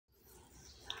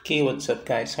Okay, what's up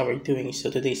guys? How are you doing?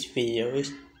 So today's video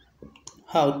is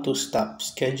how to stop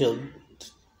scheduled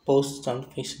posts on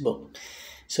Facebook.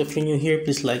 So if you're new here,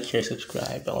 please like, share,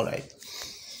 subscribe. Alright.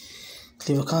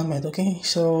 Leave a comment, okay?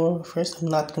 So first I'm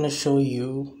not gonna show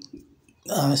you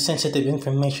sensitive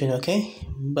information, okay?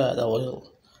 But I will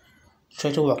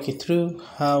try to walk you through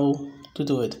how to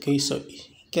do it, okay? So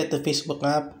get the Facebook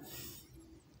app.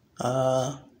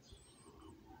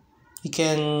 You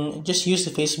can just use the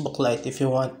Facebook Lite if you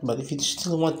want, but if you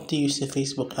still want to use the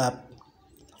Facebook app,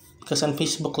 because on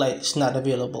Facebook Lite it's not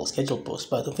available scheduled post,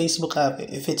 but the Facebook app,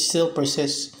 if it still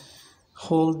persists,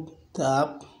 hold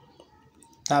the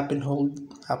app and hold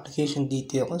application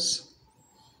details,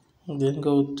 and then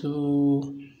go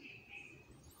to,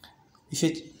 if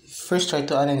it first try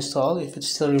to uninstall. If it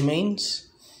still remains,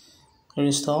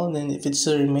 reinstall. Then if it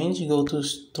still remains, you go to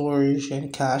storage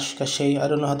and cache. I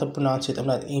don't know how to pronounce it. I'm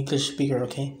not an English speaker,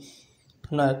 okay?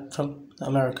 I'm not from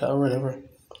America or whatever.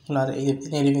 I'm not a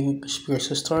native English speaker.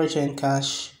 So storage and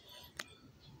cache,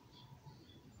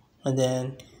 and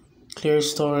then clear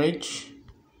storage,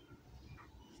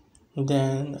 and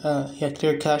then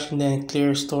clear cache, and then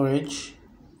clear storage.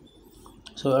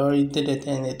 So I already did it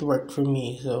and it worked for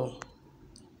me. So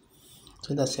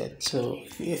that's it. So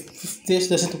if this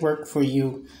doesn't work for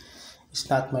you, it's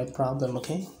not my problem,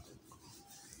 okay?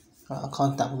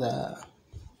 Contact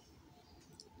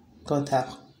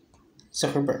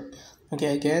Zuckerberg.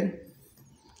 Okay, again,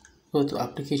 go to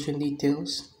application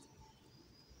details,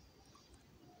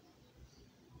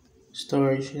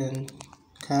 storage and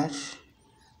cache,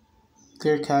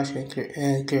 clear cache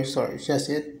and clear storage. That's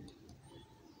it.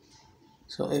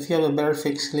 So if you have a better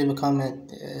fix, leave a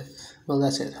comment. Well,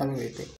 that's it. Have a great day.